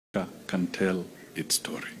can tell its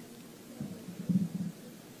story.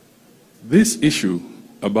 This issue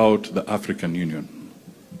about the African Union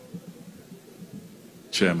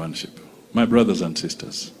chairmanship, my brothers and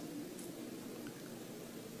sisters,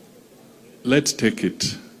 let's take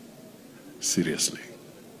it seriously.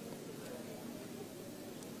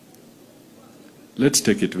 Let's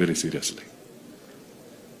take it very seriously.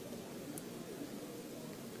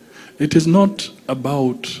 It is not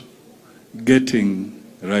about getting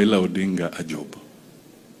Raila Odinga a job.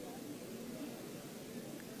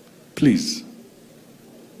 Please,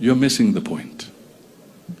 you're missing the point.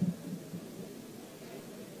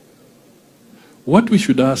 What we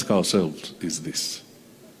should ask ourselves is this: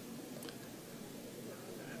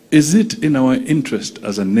 is it in our interest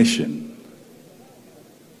as a nation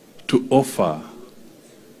to offer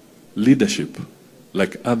leadership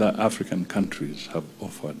like other African countries have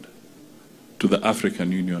offered to the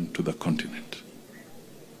African Union, to the continent?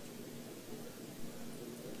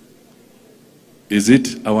 Is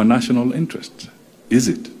it our national interest? Is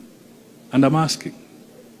it? And I'm asking,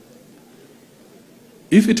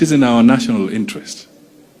 if it is in our national interest,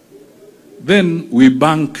 then we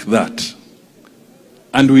bank that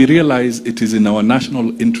and we realize it is in our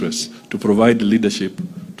national interest to provide leadership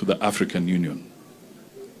to the African Union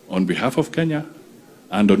on behalf of Kenya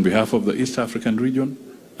and on behalf of the East African region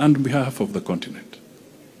and on behalf of the continent.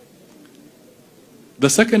 The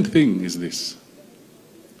second thing is this: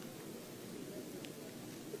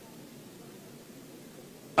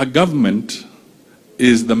 a government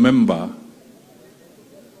is the member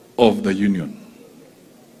of the union,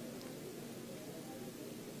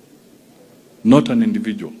 not an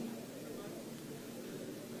individual.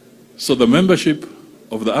 So the membership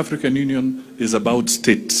of the African Union is about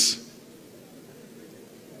states.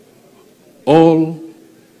 All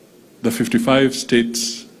the 55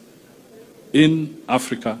 states in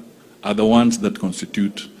Africa are the ones that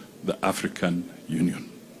constitute the African Union.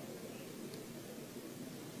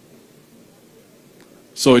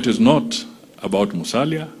 So it is not about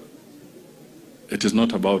Musalia, it is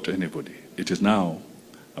not about anybody. It is now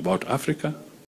about Africa